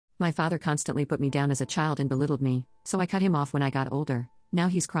My father constantly put me down as a child and belittled me, so I cut him off when I got older. Now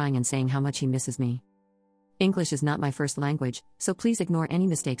he's crying and saying how much he misses me. English is not my first language, so please ignore any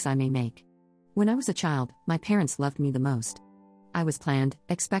mistakes I may make. When I was a child, my parents loved me the most. I was planned,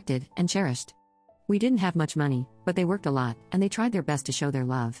 expected, and cherished. We didn't have much money, but they worked a lot, and they tried their best to show their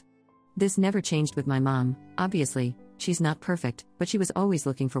love. This never changed with my mom. Obviously, she's not perfect, but she was always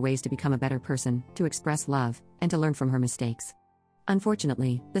looking for ways to become a better person, to express love, and to learn from her mistakes.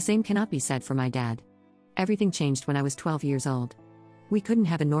 Unfortunately, the same cannot be said for my dad. Everything changed when I was 12 years old. We couldn't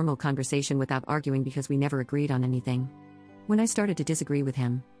have a normal conversation without arguing because we never agreed on anything. When I started to disagree with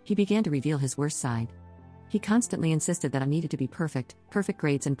him, he began to reveal his worst side. He constantly insisted that I needed to be perfect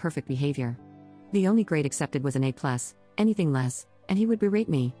grades and perfect behavior. The only grade accepted was an A+, anything less, and he would berate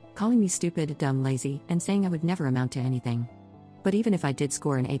me, calling me stupid, dumb, lazy, and saying I would never amount to anything. But even if I did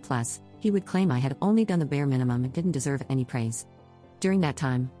score an A+, he would claim I had only done the bare minimum and didn't deserve any praise. During that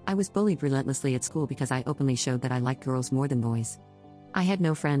time, I was bullied relentlessly at school because I openly showed that I liked girls more than boys. I had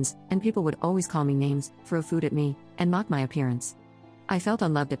no friends, and people would always call me names, throw food at me, and mock my appearance. I felt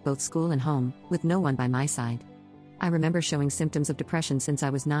unloved at both school and home, with no one by my side. I remember showing symptoms of depression since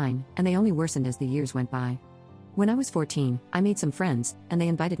I was 9, and they only worsened as the years went by. When I was 14, I made some friends, and they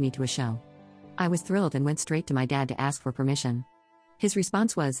invited me to a show. I was thrilled and went straight to my dad to ask for permission. His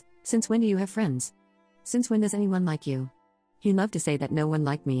response was, "Since when do you have friends? Since when does anyone like you?" He loved to say that no one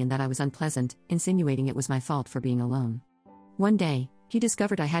liked me and that I was unpleasant, insinuating it was my fault for being alone. One day, he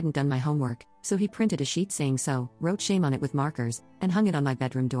discovered I hadn't done my homework, so he printed a sheet saying so, wrote shame on it with markers, and hung it on my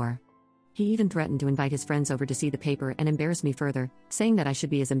bedroom door. He even threatened to invite his friends over to see the paper and embarrass me further, saying that I should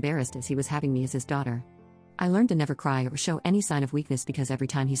be as embarrassed as he was having me as his daughter. I learned to never cry or show any sign of weakness because every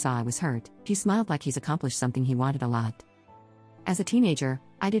time he saw I was hurt, he smiled like he's accomplished something he wanted a lot. As a teenager,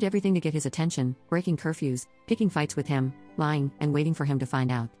 I did everything to get his attention, breaking curfews, picking fights with him, lying, and waiting for him to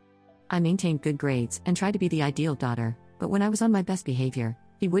find out. I maintained good grades and tried to be the ideal daughter, but when I was on my best behavior,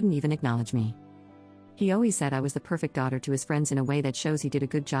 he wouldn't even acknowledge me. He always said I was the perfect daughter to his friends in a way that shows he did a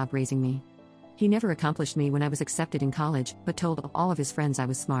good job raising me. He never accomplished me when I was accepted in college, but told all of his friends I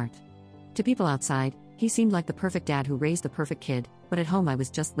was smart. To people outside, he seemed like the perfect dad who raised the perfect kid, but at home I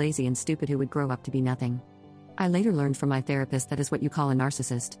was just lazy and stupid who would grow up to be nothing. I later learned from my therapist that is what you call a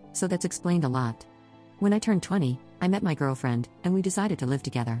narcissist, so that's explained a lot. When I turned 20, I met my girlfriend, and we decided to live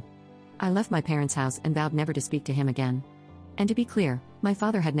together. I left my parents' house and vowed never to speak to him again. And to be clear, my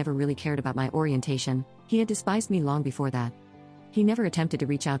father had never really cared about my orientation. He had despised me long before that. He never attempted to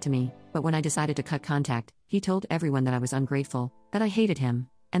reach out to me, but when I decided to cut contact, he told everyone that I was ungrateful, that I hated him,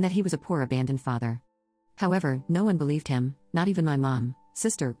 and that he was a poor abandoned father. However, no one believed him, not even my mom,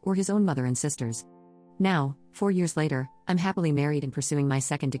 sister, or his own mother and sisters. Now, 4 years later, I'm happily married and pursuing my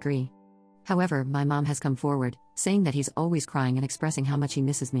second degree. However, my mom has come forward, saying that he's always crying and expressing how much he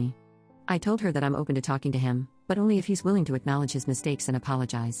misses me. I told her that I'm open to talking to him, but only if he's willing to acknowledge his mistakes and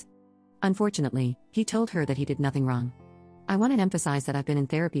apologize. Unfortunately, he told her that he did nothing wrong. I want to emphasize that I've been in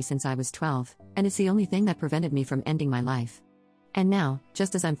therapy since I was 12, and it's the only thing that prevented me from ending my life. And now,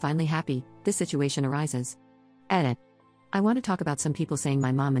 just as I'm finally happy, this situation arises. Edit. I want to talk about some people saying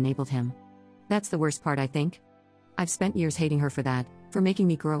my mom enabled him. That's the worst part, I think. I've spent years hating her for that, for making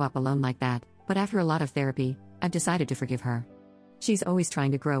me grow up alone like that, but after a lot of therapy, I've decided to forgive her. She's always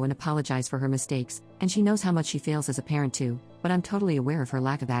trying to grow and apologize for her mistakes, and she knows how much she fails as a parent too, but I'm totally aware of her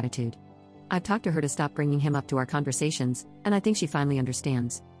lack of attitude. I've talked to her to stop bringing him up to our conversations, and I think she finally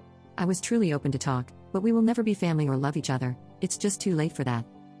understands. I was truly open to talk, but we will never be family or love each other. It's just too late for that.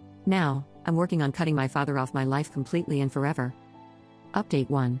 Now, I'm working on cutting my father off my life completely and forever. Update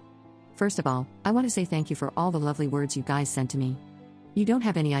 1. First of all, I want to say thank you for all the lovely words you guys sent to me. You don't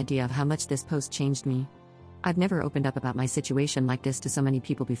have any idea of how much this post changed me. I've never opened up about my situation like this to so many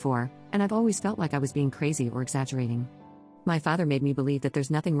people before, and I've always felt like I was being crazy or exaggerating. My father made me believe that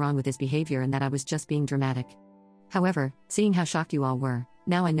there's nothing wrong with his behavior and that I was just being dramatic. However, seeing how shocked you all were,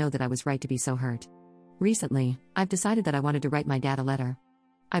 now I know that I was right to be so hurt. Recently, I've decided that I wanted to write my dad a letter.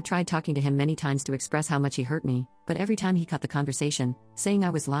 I've tried talking to him many times to express how much he hurt me, but every time he cut the conversation, saying I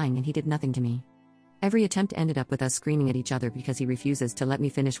was lying and he did nothing to me. Every attempt ended up with us screaming at each other because he refuses to let me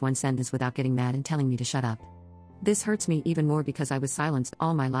finish one sentence without getting mad and telling me to shut up. This hurts me even more because I was silenced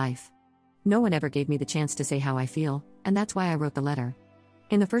all my life. No one ever gave me the chance to say how I feel, and that's why I wrote the letter.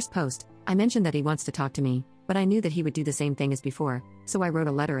 In the first post, I mentioned that he wants to talk to me, but I knew that he would do the same thing as before, so I wrote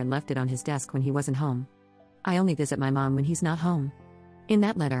a letter and left it on his desk when he wasn't home. I only visit my mom when he's not home. In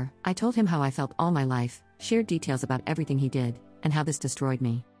that letter, I told him how I felt all my life, shared details about everything he did, and how this destroyed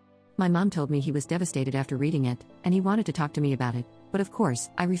me. My mom told me he was devastated after reading it, and he wanted to talk to me about it, but of course,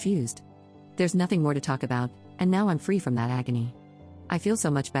 I refused. There's nothing more to talk about, and now I'm free from that agony. I feel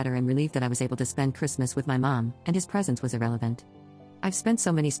so much better and relieved that I was able to spend Christmas with my mom, and his presence was irrelevant. I've spent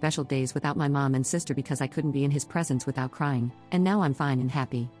so many special days without my mom and sister because I couldn't be in his presence without crying, and now I'm fine and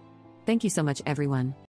happy. Thank you so much, everyone.